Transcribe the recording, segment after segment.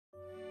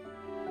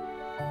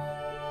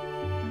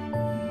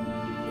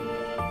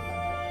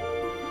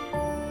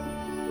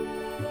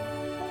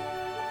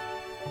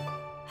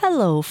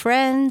Hello,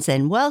 friends,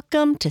 and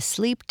welcome to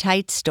Sleep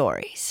Tight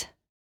Stories.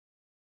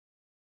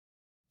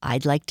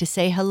 I'd like to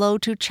say hello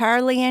to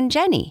Charlie and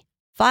Jenny,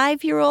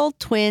 5-year-old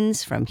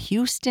twins from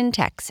Houston,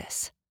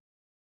 Texas.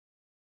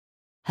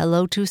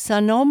 Hello to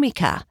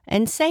Sonomika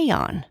and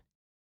Sayon.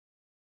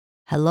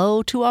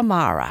 Hello to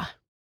Amara.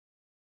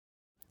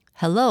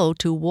 Hello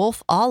to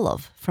Wolf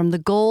Olive from the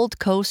Gold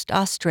Coast,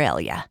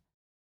 Australia.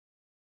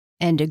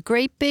 And a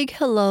great big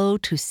hello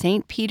to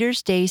St.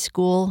 Peter's Day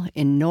School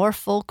in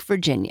Norfolk,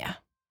 Virginia.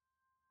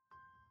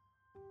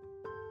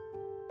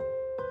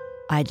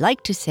 I'd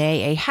like to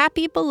say a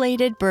happy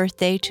belated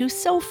birthday to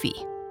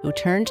Sophie, who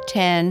turned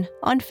 10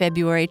 on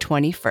February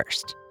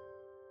 21st.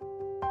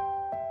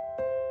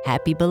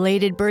 Happy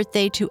belated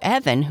birthday to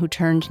Evan, who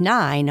turned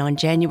 9 on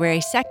January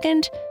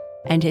 2nd,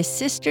 and his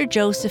sister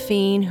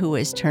Josephine, who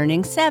is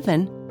turning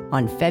 7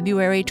 on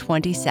February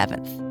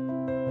 27th.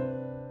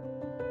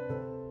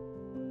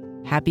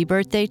 Happy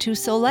birthday to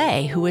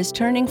Soleil, who is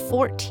turning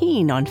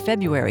 14 on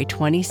February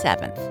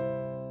 27th.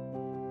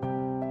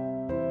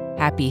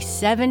 Happy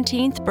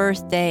 17th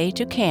birthday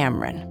to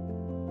Cameron.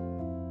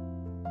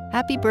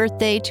 Happy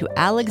birthday to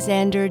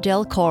Alexander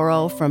Del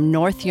Coro from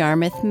North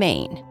Yarmouth,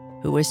 Maine,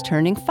 who is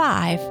turning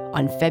 5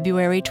 on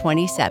February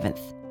 27th.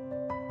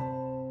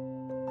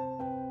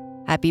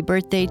 Happy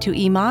birthday to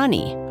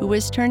Imani, who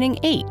is turning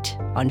 8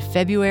 on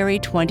February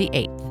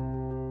 28th.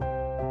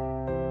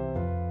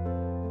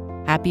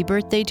 Happy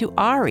birthday to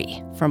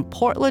Ari from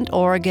Portland,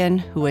 Oregon,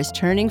 who is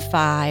turning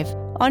 5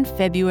 on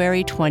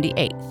February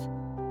 28th.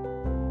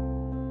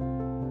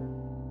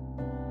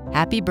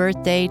 Happy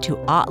birthday to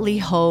Otley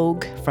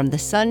Hogue from the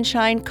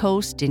Sunshine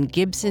Coast in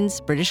Gibsons,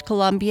 British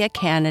Columbia,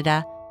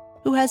 Canada,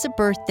 who has a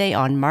birthday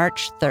on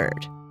March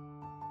 3rd.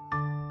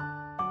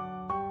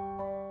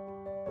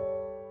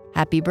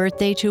 Happy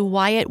birthday to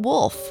Wyatt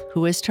Wolf,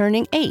 who is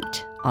turning 8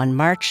 on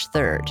March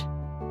 3rd.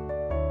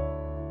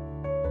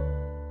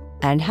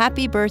 And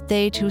happy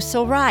birthday to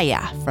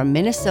Soraya from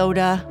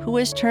Minnesota, who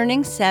is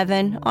turning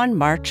 7 on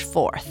March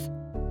 4th.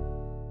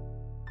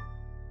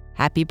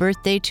 Happy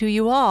birthday to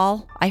you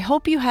all. I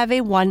hope you have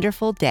a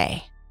wonderful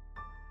day.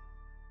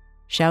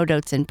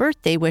 Shoutouts and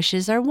birthday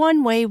wishes are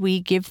one way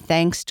we give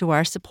thanks to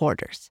our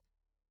supporters.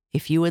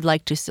 If you would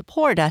like to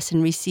support us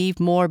and receive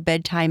more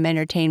bedtime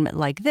entertainment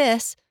like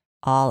this,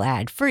 all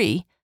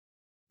ad-free,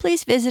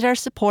 please visit our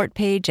support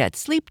page at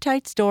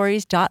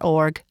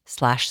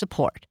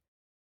sleeptightstories.org/support.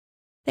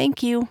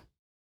 Thank you.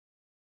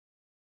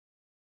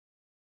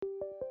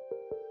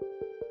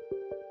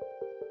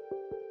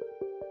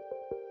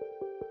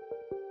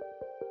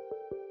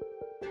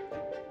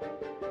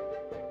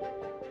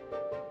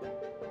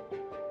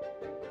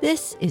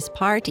 This is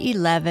part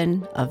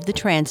 11 of The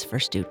Transfer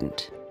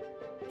Student,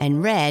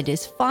 and Red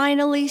is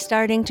finally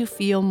starting to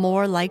feel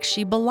more like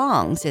she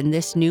belongs in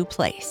this new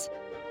place.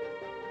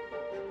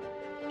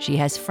 She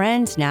has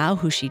friends now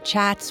who she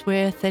chats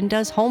with and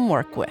does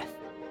homework with.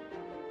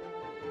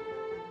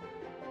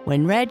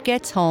 When Red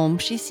gets home,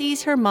 she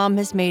sees her mom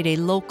has made a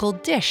local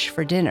dish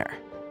for dinner.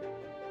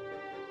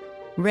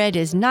 Red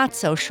is not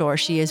so sure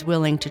she is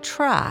willing to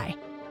try,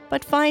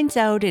 but finds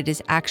out it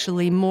is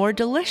actually more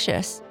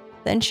delicious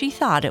than she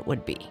thought it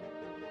would be.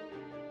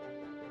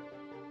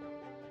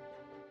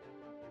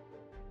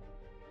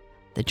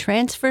 The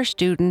Transfer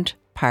Student,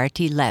 Part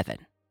 11.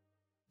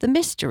 The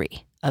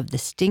Mystery of the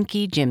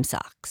Stinky Gym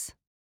Socks.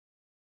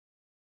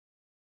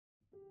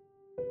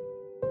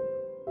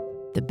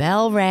 The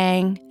bell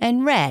rang,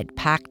 and Red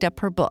packed up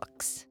her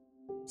books,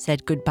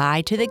 said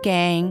goodbye to the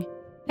gang,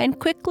 and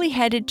quickly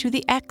headed to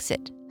the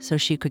exit so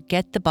she could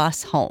get the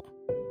bus home.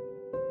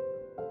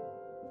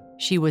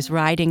 She was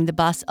riding the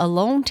bus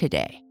alone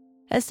today,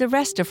 as the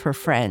rest of her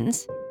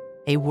friends,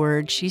 a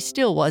word she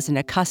still wasn't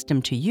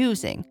accustomed to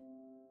using,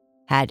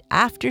 had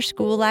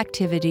after-school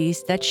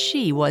activities that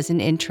she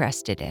wasn't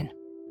interested in.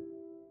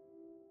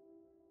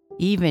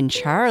 Even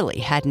Charlie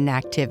had an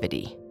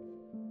activity.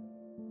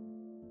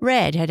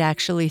 Red had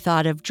actually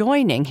thought of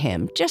joining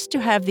him just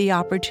to have the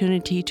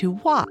opportunity to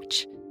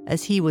watch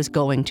as he was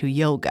going to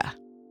yoga.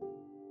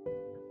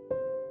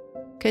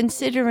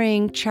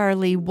 Considering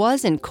Charlie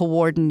wasn't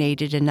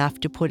coordinated enough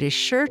to put his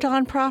shirt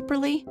on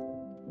properly,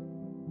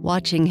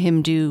 watching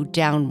him do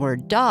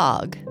downward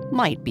dog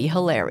might be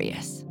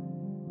hilarious.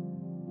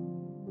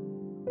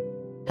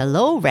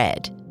 "Hello,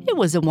 Red. It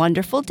was a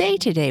wonderful day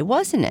today,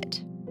 wasn't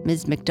it?"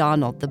 Ms.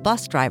 McDonald, the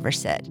bus driver,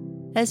 said,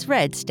 as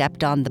Red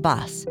stepped on the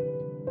bus.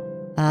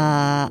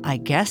 I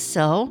guess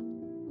so,"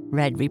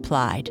 Red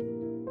replied.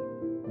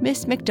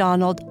 Miss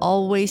McDonald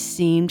always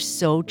seemed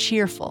so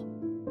cheerful,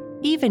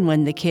 even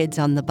when the kids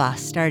on the bus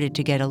started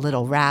to get a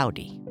little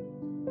rowdy.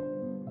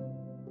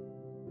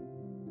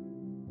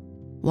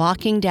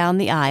 Walking down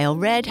the aisle,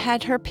 Red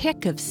had her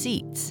pick of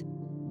seats,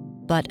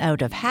 but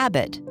out of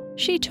habit,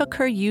 she took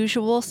her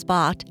usual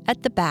spot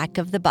at the back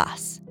of the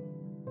bus,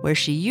 where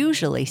she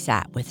usually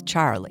sat with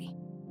Charlie.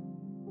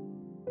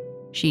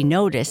 She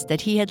noticed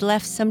that he had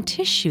left some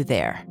tissue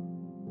there,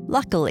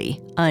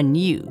 luckily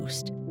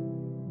unused.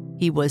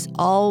 He was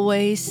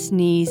always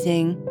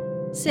sneezing,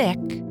 sick,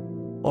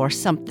 or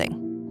something.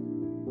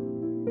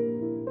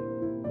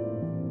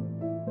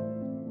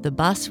 The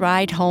bus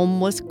ride home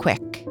was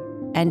quick,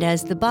 and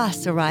as the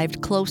bus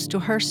arrived close to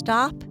her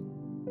stop,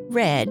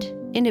 Red,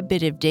 in a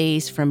bit of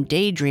daze from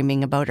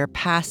daydreaming about her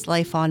past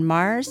life on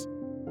Mars,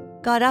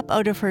 got up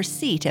out of her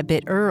seat a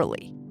bit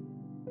early,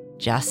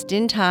 just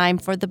in time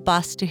for the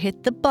bus to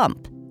hit the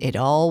bump it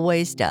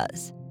always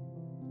does.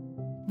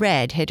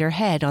 Red hit her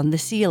head on the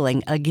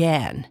ceiling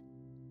again.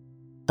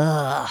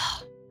 Ugh.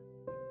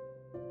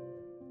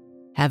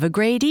 "Have a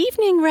great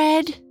evening,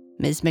 Red,"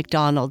 Ms.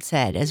 McDonald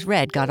said as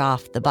Red got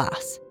off the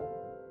bus.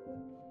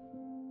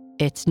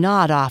 "It's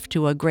not off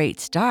to a great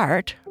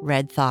start,"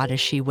 Red thought as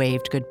she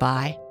waved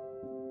goodbye.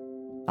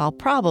 "I'll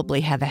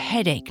probably have a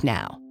headache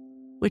now,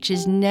 which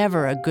is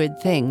never a good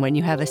thing when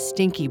you have a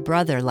stinky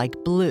brother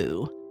like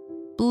Blue.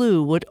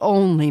 Blue would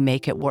only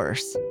make it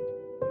worse."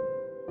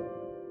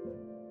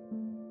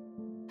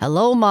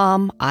 "Hello,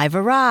 Mom, I've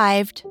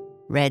arrived,"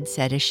 Red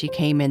said as she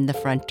came in the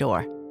front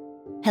door.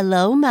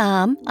 "Hello,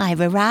 Mom,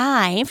 I've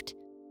arrived,"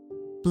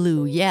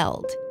 Blue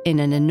yelled in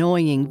an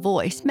annoying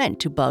voice meant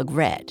to bug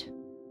Red.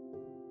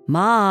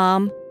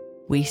 "Mom,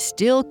 we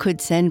still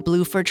could send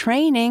Blue for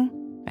training.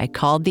 I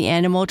called the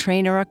animal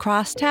trainer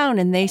across town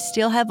and they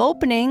still have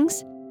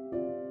openings."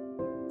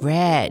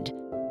 "Red,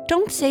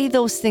 don't say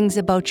those things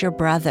about your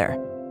brother.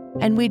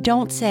 And we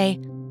don't say,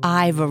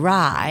 'I've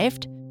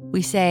arrived.'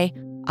 We say,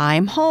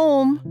 'I'm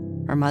home,'"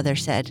 her mother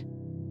said.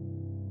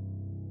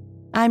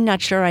 "I'm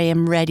not sure I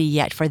am ready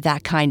yet for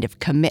that kind of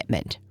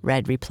commitment,"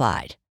 Red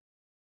replied.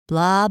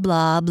 "Blah,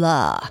 blah,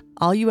 blah.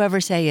 All you ever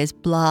say is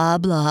blah,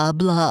 blah,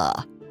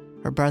 blah,"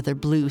 her brother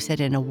Blue said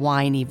in a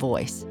whiny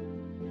voice.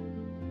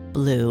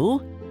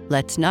 "Blue,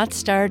 let's not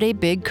start a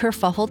big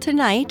kerfuffle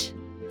tonight,"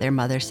 their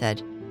mother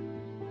said.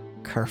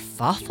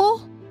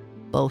 "Kerfuffle?"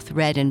 both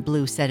Red and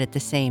Blue said at the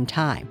same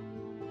time.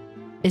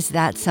 "Is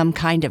that some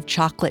kind of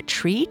chocolate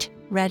treat?"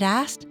 Red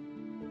asked.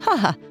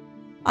 "Haha,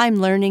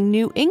 I'm learning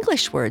new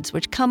English words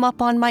which come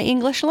up on my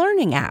English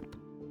learning app."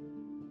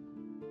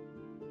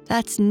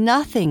 "That's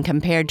nothing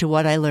compared to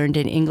what I learned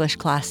in English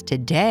class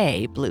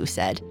today," Blue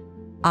said.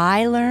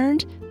 "I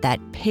learned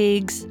that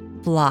pigs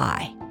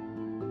fly."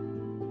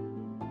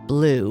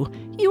 "Blue,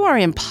 you are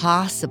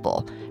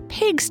impossible.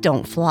 Pigs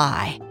don't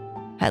fly.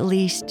 At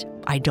least,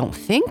 I don't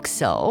think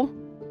so,"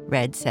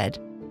 Red said.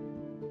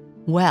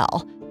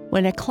 "Well,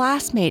 when a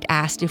classmate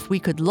asked if we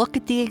could look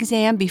at the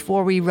exam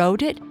before we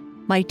wrote it,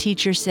 my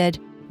teacher said,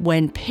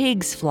 'When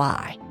pigs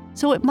fly,'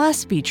 so it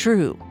must be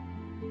true."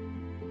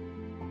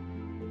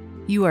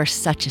 "You are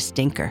such a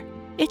stinker.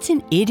 It's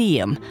an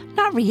idiom,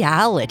 not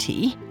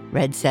reality,"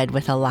 Red said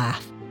with a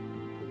laugh.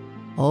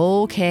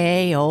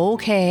 Okay.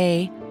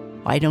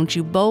 Why don't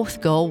you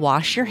both go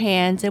wash your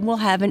hands and we'll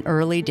have an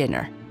early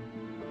dinner.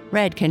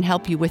 Red can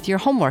help you with your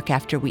homework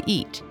after we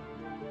eat."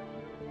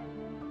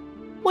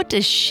 "What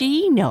does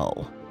she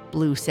know?"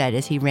 Blue said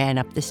as he ran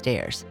up the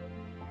stairs.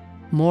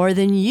 "More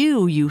than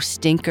you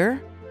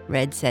stinker,"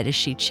 Red said as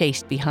she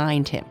chased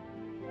behind him.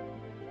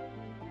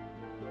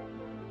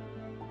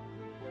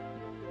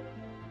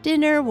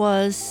 Dinner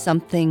was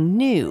something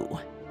new,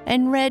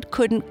 and Red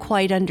couldn't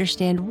quite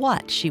understand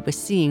what she was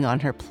seeing on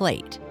her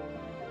plate.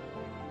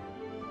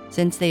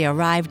 Since they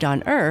arrived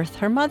on Earth,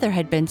 her mother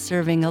had been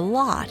serving a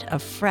lot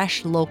of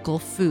fresh local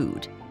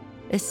food,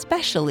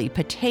 especially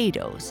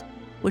potatoes,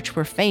 which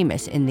were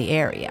famous in the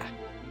area.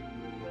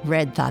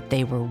 Red thought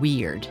they were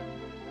weird.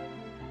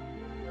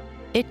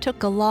 It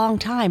took a long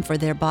time for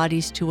their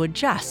bodies to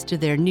adjust to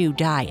their new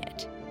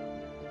diet.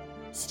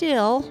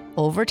 Still,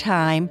 over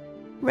time,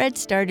 Red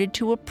started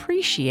to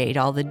appreciate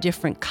all the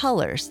different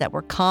colors that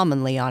were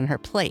commonly on her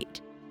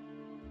plate.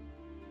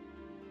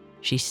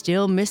 She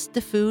still missed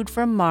the food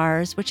from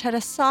Mars, which had a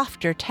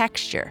softer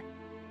texture,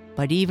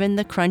 but even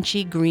the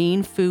crunchy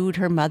green food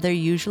her mother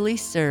usually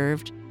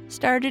served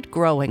started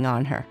growing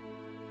on her.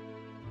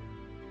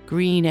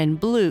 Green and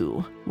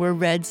blue were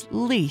Red's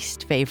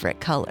least favorite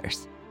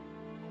colors.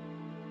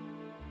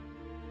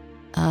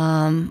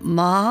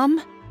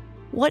 Mom,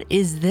 what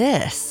is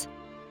this?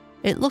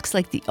 It looks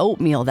like the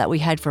oatmeal that we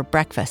had for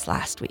breakfast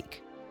last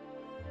week."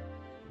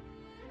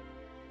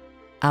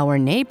 "Our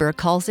neighbor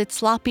calls it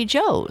Sloppy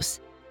Joe's.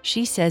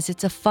 She says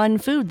it's a fun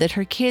food that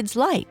her kids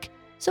like,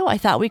 so I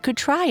thought we could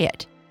try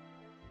it."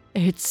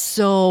 "It's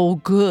so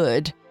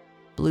good,"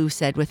 Blue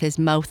said with his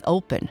mouth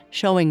open,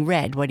 showing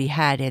Red what he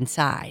had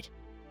inside.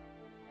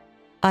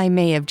 "I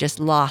may have just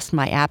lost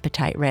my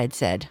appetite," Red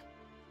said.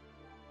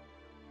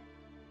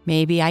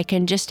 "Maybe I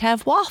can just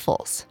have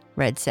waffles,"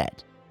 Red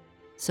said.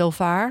 So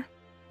far,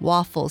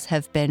 waffles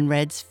have been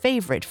Red's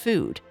favorite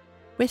food,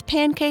 with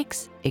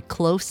pancakes a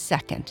close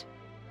second.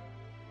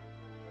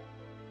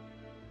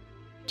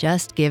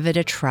 "Just give it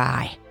a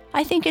try.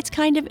 I think it's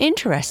kind of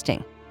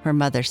interesting," her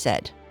mother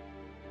said.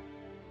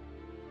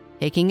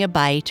 Taking a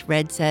bite,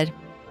 Red said,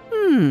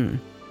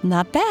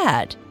 Not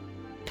bad.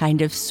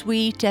 Kind of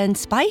sweet and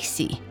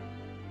spicy."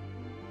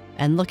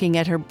 And looking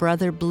at her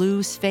brother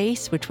Blue's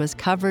face, which was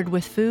covered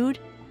with food,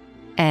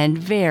 and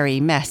very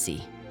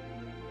messy.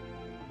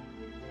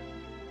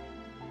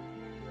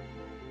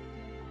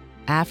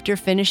 After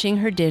finishing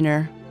her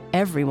dinner,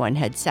 everyone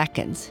had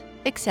seconds,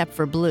 except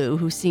for Blue,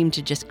 who seemed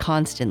to just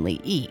constantly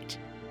eat.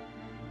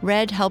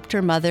 Red helped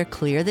her mother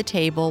clear the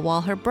table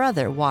while her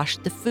brother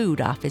washed the food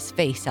off his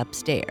face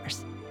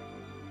upstairs.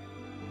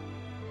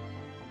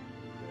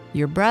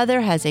 "Your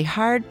brother has a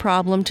hard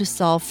problem to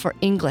solve for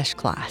English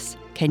class.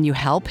 Can you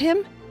help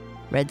him?"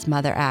 Red's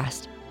mother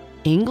asked.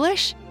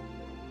 "English?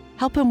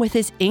 Help him with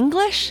his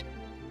English?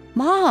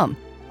 Mom,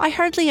 I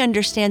hardly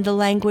understand the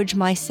language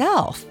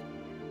myself.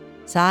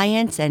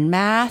 Science and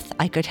math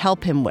I could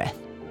help him with,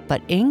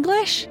 but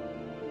English?"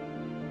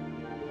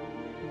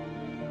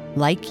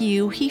 Like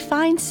you, he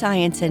finds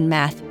science and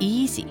math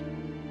easy.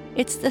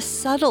 It's the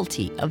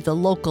subtlety of the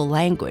local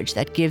language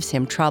that gives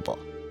him trouble.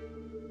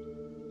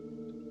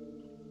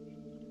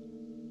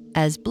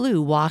 As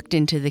Blue walked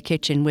into the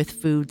kitchen with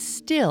food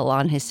still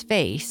on his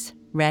face,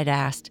 Red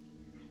asked,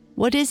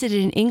 "What is it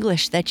in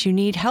English that you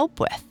need help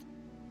with?"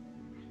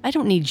 "I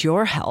don't need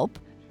your help.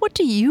 What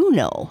do you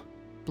know?"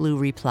 Blue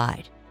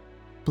replied.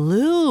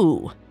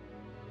 "Blue,"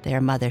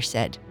 their mother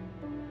said.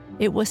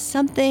 "It was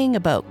something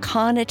about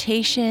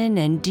connotation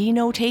and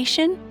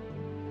denotation?"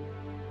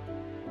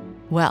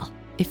 "Well,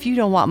 if you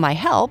don't want my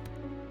help,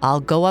 I'll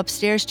go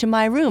upstairs to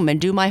my room and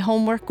do my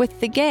homework with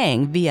the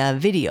gang via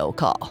video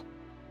call."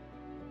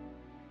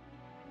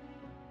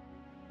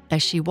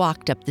 As she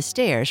walked up the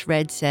stairs,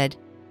 Red said,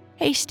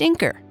 "Hey,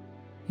 Stinker,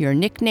 your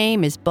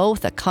nickname is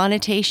both a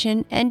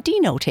connotation and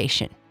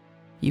denotation.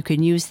 You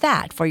can use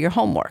that for your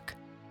homework."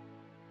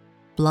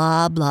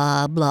 "Blah,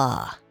 blah,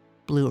 blah,"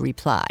 Blue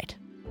replied.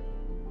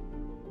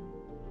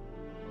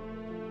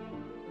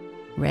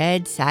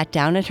 Red sat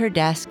down at her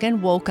desk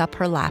and woke up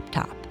her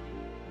laptop.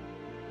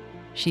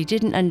 She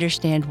didn't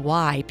understand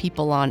why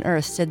people on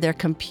Earth said their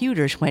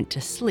computers went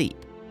to sleep.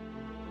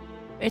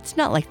 It's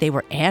not like they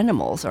were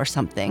animals or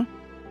something.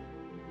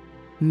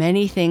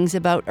 Many things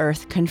about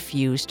Earth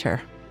confused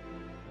her.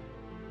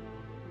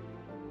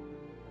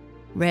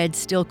 Red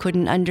still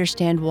couldn't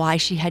understand why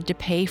she had to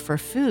pay for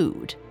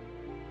food.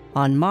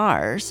 On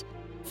Mars,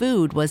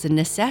 food was a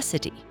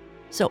necessity,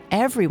 so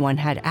everyone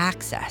had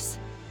access.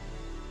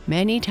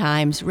 Many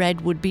times,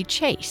 Red would be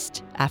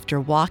chased after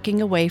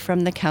walking away from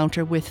the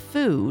counter with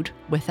food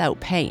without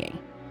paying.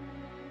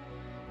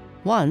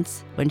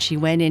 Once, when she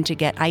went in to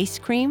get ice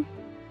cream,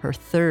 her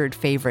third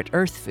favorite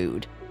Earth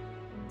food,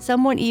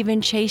 someone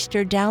even chased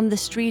her down the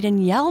street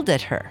and yelled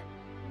at her.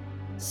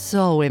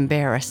 So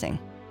embarrassing.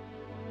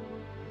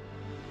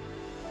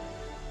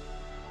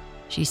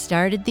 She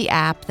started the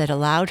app that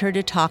allowed her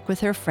to talk with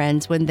her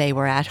friends when they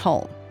were at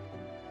home.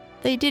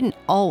 They didn't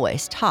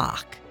always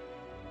talk.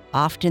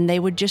 Often they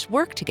would just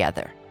work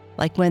together,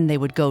 like when they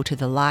would go to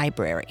the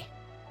library.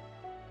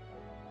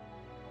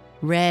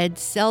 Red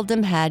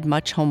seldom had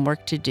much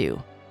homework to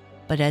do,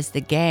 but as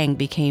the gang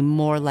became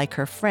more like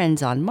her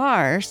friends on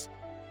Mars,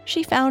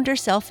 she found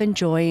herself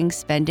enjoying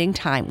spending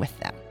time with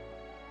them.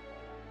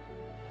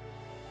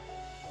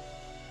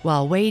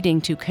 While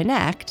waiting to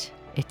connect,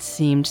 it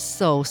seemed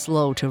so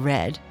slow to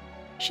Red.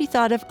 She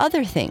thought of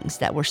other things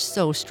that were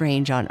so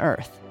strange on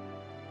Earth.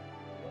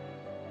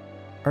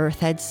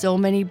 Earth had so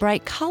many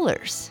bright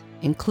colors,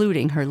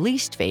 including her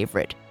least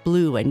favorite,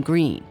 blue and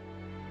green.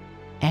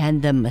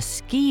 And the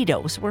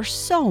mosquitoes were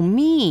so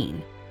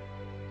mean.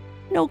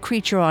 No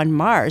creature on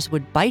Mars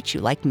would bite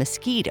you like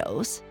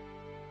mosquitoes.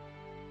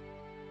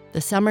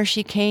 The summer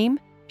she came,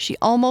 she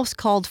almost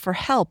called for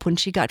help when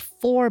she got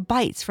 4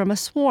 bites from a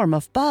swarm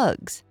of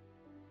bugs.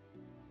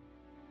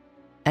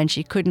 And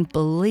she couldn't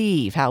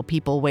believe how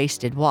people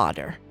wasted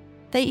water.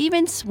 They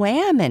even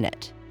swam in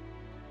it.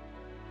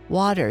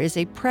 Water is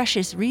a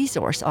precious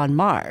resource on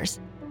Mars,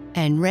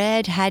 and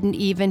Red hadn't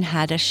even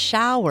had a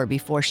shower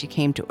before she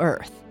came to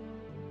Earth.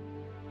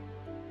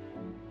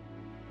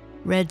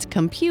 Red's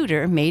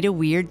computer made a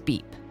weird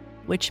beep,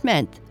 which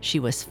meant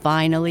she was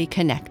finally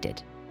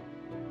connected.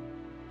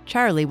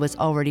 Charlie was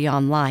already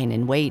online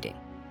and waiting.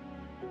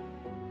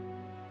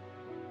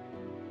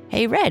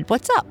 "Hey, Red,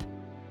 what's up?"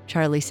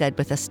 Charlie said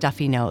with a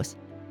stuffy nose.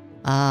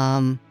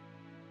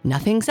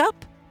 Nothing's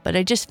up, but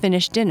I just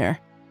finished dinner.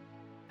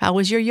 How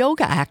was your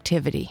yoga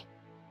activity?"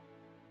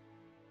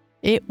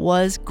 "It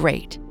was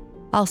great.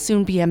 I'll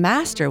soon be a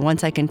master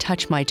once I can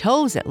touch my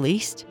toes at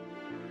least."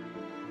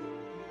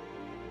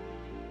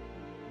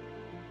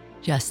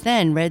 Just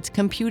then, Red's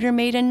computer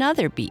made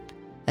another beep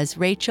as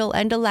Rachel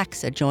and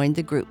Alexa joined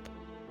the group.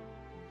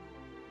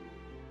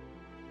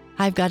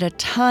 "I've got a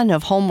ton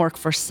of homework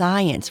for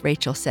science,"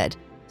 Rachel said,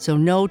 "so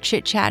no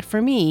chit-chat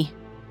for me."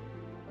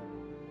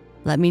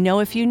 "Let me know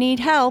if you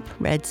need help,"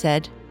 Red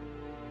said.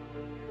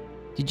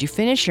 "Did you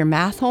finish your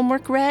math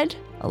homework, Red?"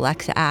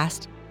 Alexa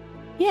asked.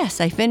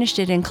 "Yes, I finished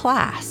it in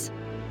class."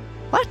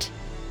 "What?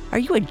 Are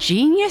you a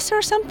genius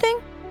or something?"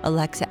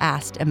 Alexa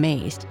asked,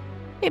 amazed.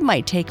 "It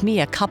might take me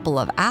a couple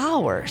of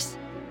hours."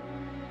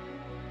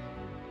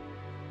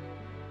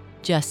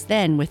 Just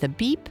then, with a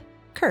beep,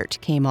 Kurt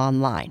came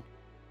online.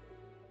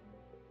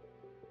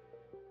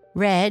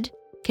 "Red,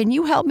 can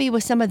you help me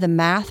with some of the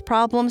math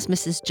problems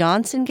Mrs.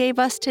 Johnson gave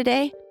us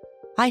today?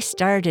 I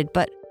started,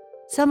 but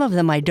some of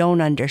them I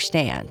don't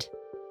understand."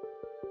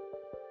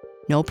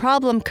 "No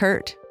problem,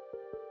 Kurt."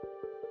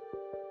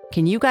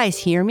 Can you guys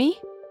hear me?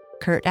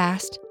 Kurt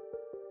asked.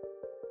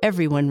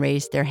 Everyone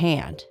raised their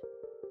hand.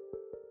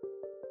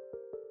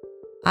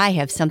 I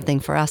have something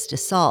for us to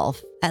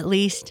solve. At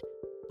least,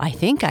 I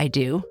think I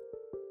do.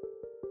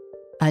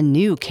 A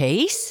new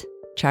case?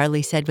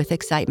 Charlie said with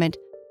excitement.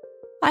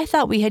 I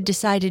thought we had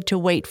decided to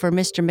wait for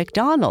Mr.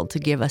 McDonald to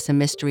give us a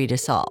mystery to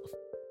solve.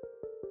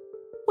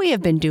 We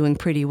have been doing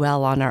pretty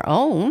well on our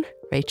own,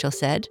 Rachel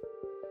said.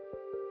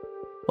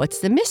 What's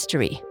the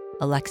mystery?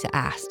 Alexa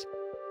asked.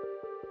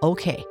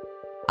 Okay,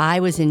 I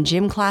was in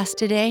gym class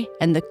today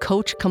and the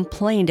coach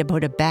complained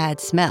about a bad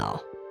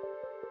smell.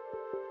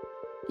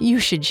 You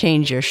should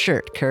change your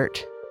shirt,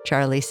 Kurt,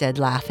 Charlie said,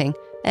 laughing,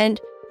 and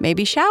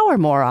maybe shower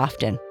more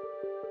often.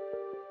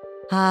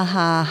 Ha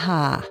ha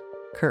ha,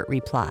 Kurt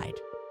replied.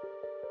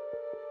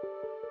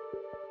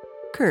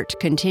 Kurt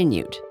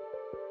continued.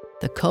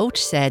 The coach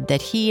said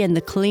that he and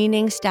the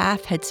cleaning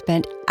staff had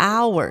spent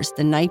hours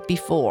the night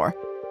before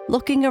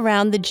looking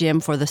around the gym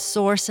for the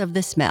source of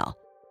the smell,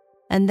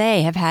 and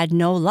they have had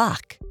no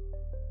luck.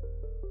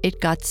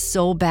 It got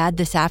so bad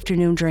this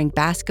afternoon during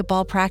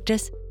basketball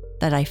practice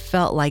that I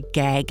felt like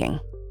gagging.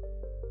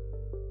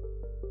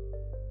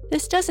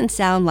 This doesn't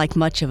sound like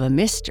much of a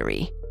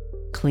mystery.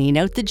 Clean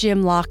out the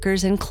gym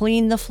lockers and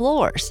clean the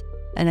floors,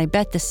 and I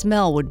bet the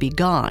smell would be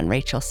gone,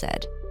 Rachel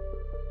said.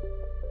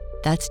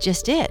 That's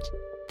just it.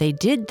 They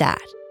did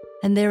that,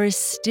 and there is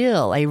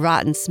still a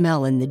rotten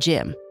smell in the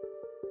gym.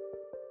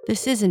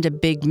 This isn't a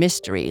big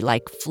mystery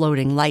like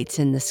floating lights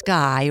in the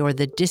sky or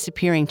the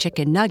disappearing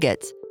chicken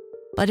nuggets,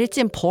 but it's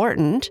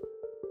important.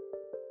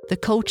 The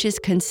coach is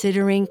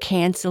considering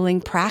canceling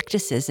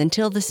practices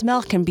until the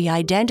smell can be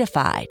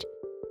identified.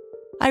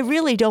 I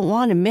really don't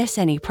want to miss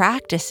any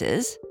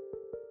practices.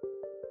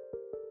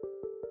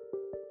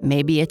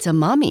 Maybe it's a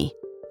mummy.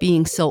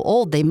 Being so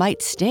old they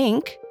might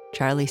stink,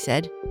 Charlie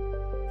said.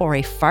 Or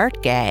a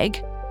fart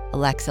gag,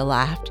 Alexa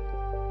laughed.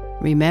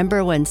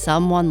 Remember when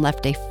someone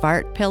left a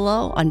fart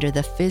pillow under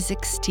the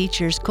physics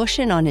teacher's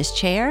cushion on his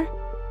chair?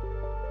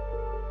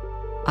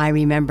 I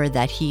remember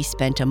that he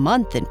spent a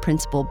month in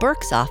Principal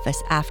Burke's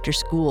office after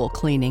school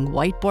cleaning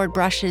whiteboard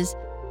brushes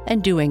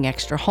and doing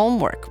extra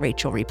homework,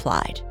 Rachel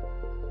replied.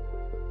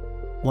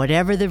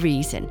 Whatever the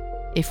reason,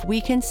 if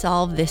we can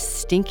solve this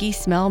stinky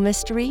smell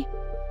mystery,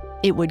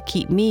 it would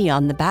keep me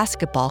on the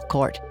basketball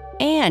court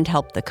and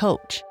help the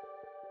coach.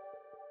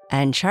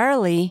 And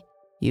Charlie,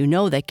 you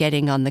know that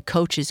getting on the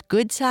coach's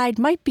good side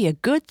might be a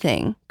good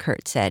thing,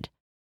 Kurt said.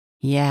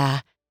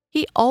 Yeah,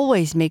 he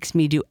always makes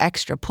me do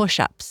extra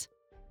push-ups.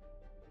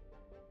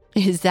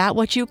 Is that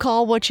what you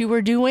call what you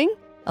were doing?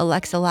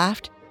 Alexa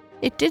laughed.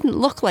 It didn't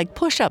look like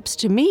push-ups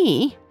to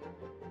me.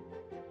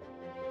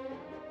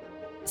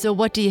 So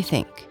what do you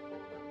think?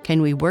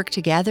 Can we work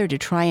together to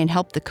try and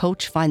help the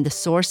coach find the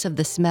source of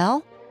the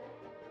smell?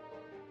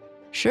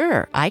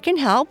 Sure, I can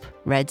help,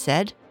 Red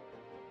said.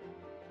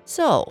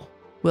 So,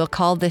 we'll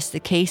call this the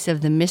case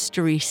of the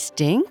mystery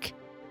stink?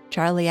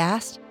 Charlie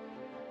asked.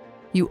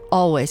 You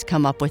always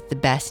come up with the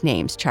best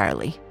names,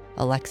 Charlie,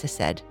 Alexa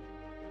said.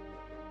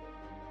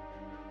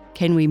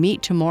 Can we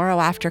meet tomorrow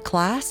after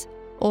class?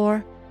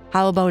 Or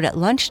how about at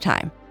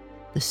lunchtime?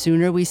 The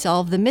sooner we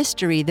solve the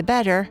mystery, the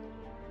better.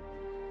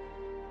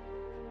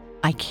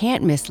 I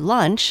can't miss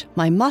lunch.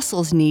 My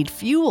muscles need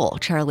fuel,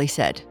 Charlie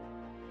said.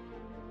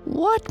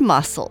 What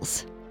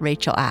muscles?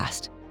 Rachel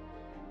asked.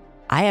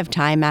 I have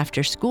time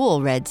after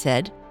school, Red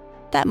said.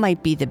 That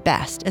might be the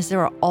best, as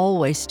there are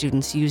always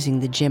students using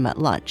the gym at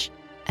lunch,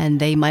 and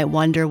they might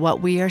wonder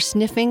what we are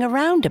sniffing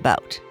around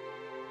about.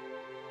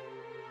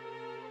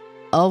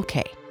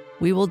 Okay,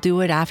 we will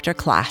do it after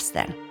class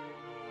then.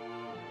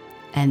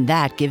 And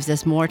that gives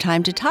us more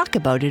time to talk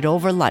about it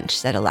over lunch,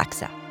 said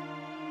Alexa.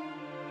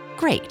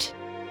 Great.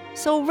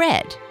 So,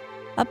 Red,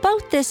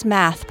 about this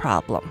math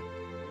problem.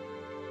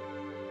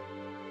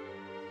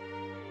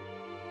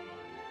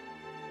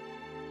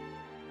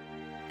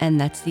 And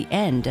that's the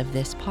end of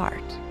this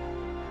part.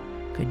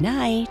 Good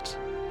night.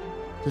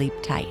 Sleep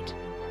tight.